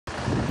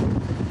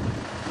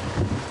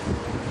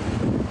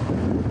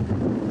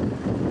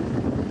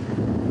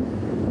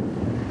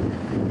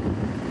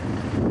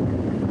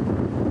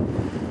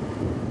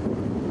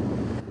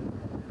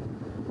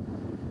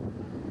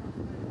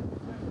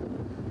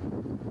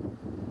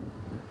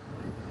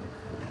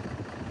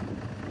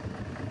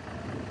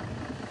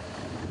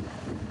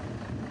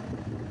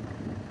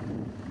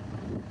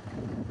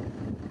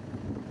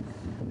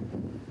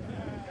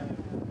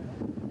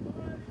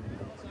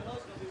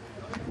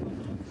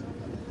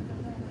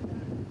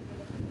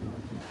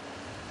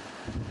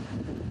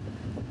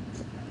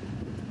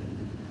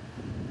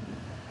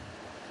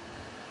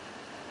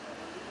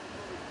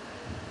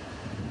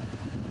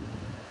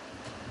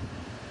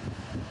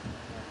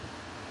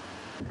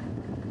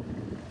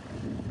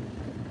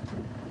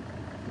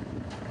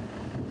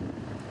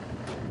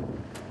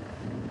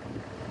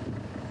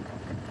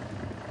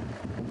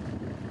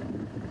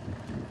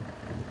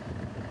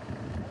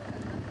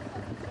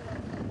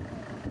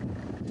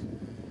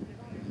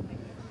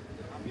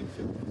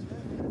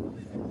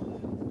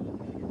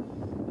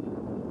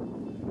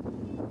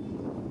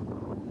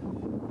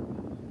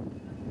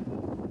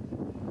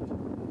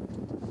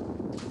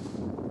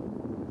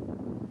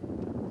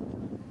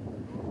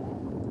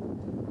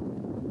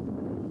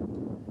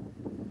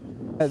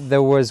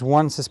There was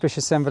one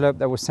suspicious envelope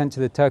that was sent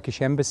to the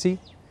Turkish embassy.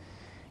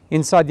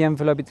 Inside the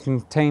envelope it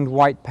contained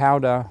white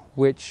powder,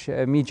 which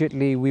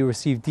immediately we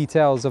received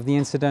details of the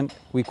incident.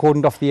 We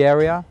cordoned off the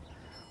area.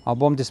 Our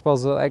bomb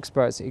disposal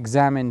experts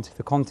examined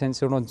the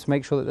contents in order to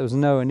make sure that there was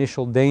no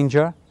initial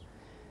danger.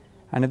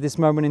 And at this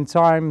moment in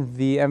time,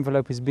 the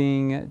envelope is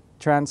being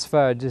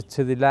transferred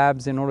to the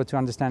labs in order to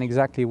understand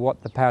exactly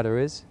what the powder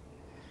is.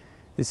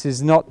 This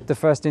is not the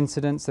first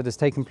incident that has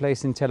taken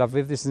place in Tel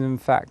Aviv. This is in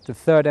fact the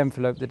third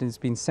envelope that has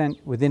been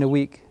sent within a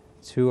week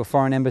to a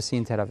foreign embassy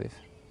in Tel Aviv.